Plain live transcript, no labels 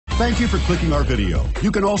Thank you for clicking our video.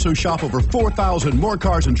 You can also shop over 4,000 more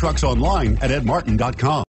cars and trucks online at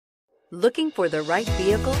edmartin.com. Looking for the right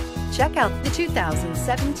vehicle? Check out the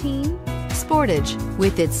 2017 Sportage.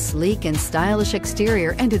 With its sleek and stylish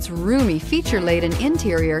exterior and its roomy feature-laden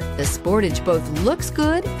interior, the Sportage both looks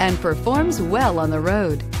good and performs well on the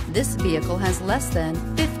road. This vehicle has less than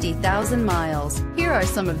 50,000 miles. Here are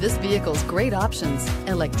some of this vehicle's great options: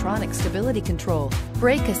 electronic stability control,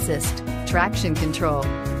 brake assist, traction control,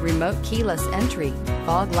 remote keyless entry,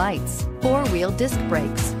 fog lights, four-wheel disc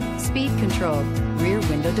brakes, speed control, rear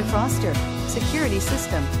window defroster, security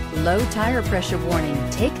system, low tire pressure warning.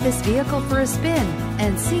 Take this vehicle for a spin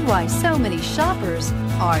and see why so many shoppers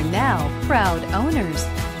are now proud owners.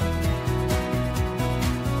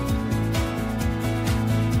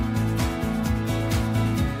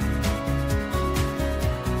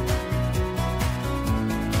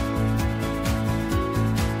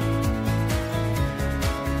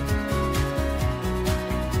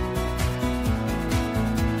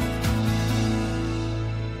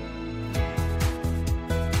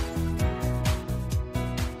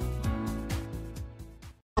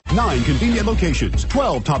 Nine convenient locations,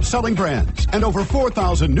 12 top-selling brands, and over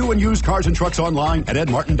 4,000 new and used cars and trucks online at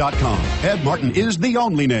edmartin.com. Ed Martin is the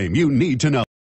only name you need to know.